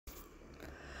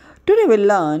Today we'll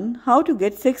learn how to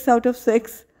get 6 out of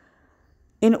 6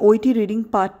 in OET reading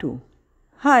part 2.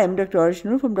 Hi, I'm Dr.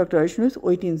 Arshnoor from DR.ARSHNOOR'S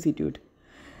OET Institute.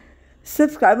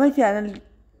 Subscribe my channel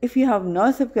if you have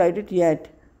not subscribed it yet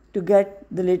to get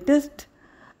the latest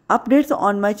updates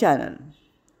on my channel.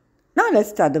 Now let's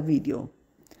start the video.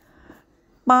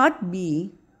 Part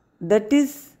B, that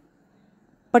is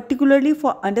particularly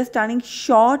for understanding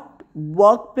short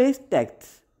workplace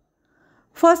texts.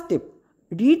 First tip,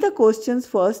 read the questions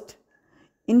first.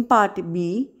 In part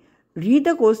B, read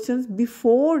the questions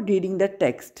before reading the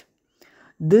text.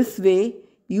 This way,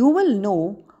 you will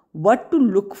know what to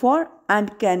look for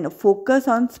and can focus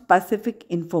on specific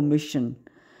information.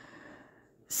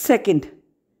 Second,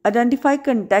 identify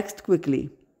context quickly.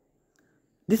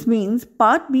 This means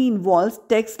part B involves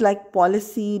texts like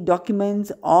policy,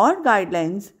 documents, or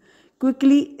guidelines.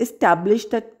 Quickly establish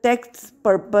the text's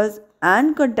purpose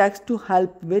and context to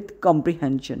help with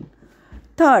comprehension.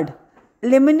 Third,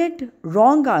 eliminate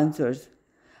wrong answers.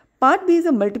 Part B is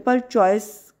a multiple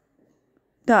choice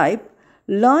type.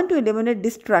 Learn to eliminate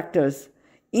distractors,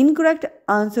 incorrect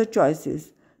answer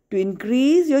choices to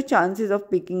increase your chances of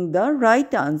picking the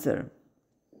right answer.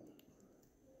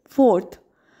 Fourth,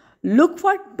 look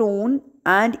for tone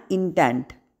and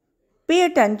intent. Pay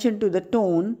attention to the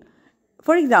tone,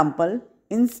 for example,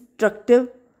 instructive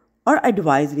or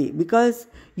advisory, because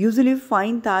usually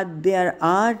find that there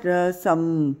are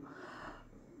some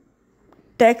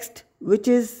text which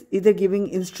is either giving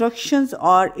instructions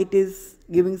or it is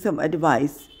giving some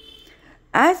advice,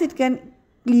 as it can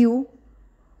clue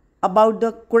about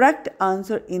the correct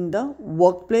answer in the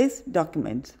workplace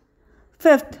documents.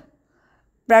 Fifth,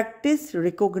 practice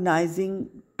recognizing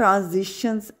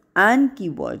transitions and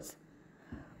keywords.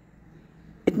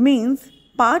 It means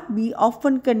part B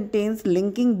often contains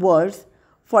linking words,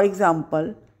 for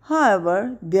example,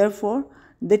 however, therefore,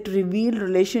 that reveal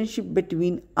relationship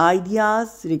between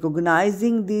ideas.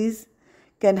 Recognizing these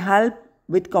can help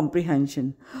with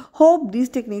comprehension. Hope these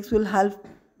techniques will help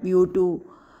you to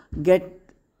get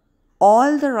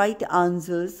all the right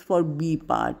answers for B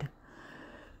part.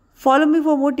 Follow me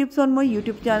for more tips on my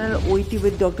YouTube channel OET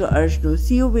with Dr. Arshnoor.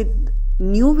 See you with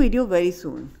new video very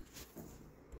soon.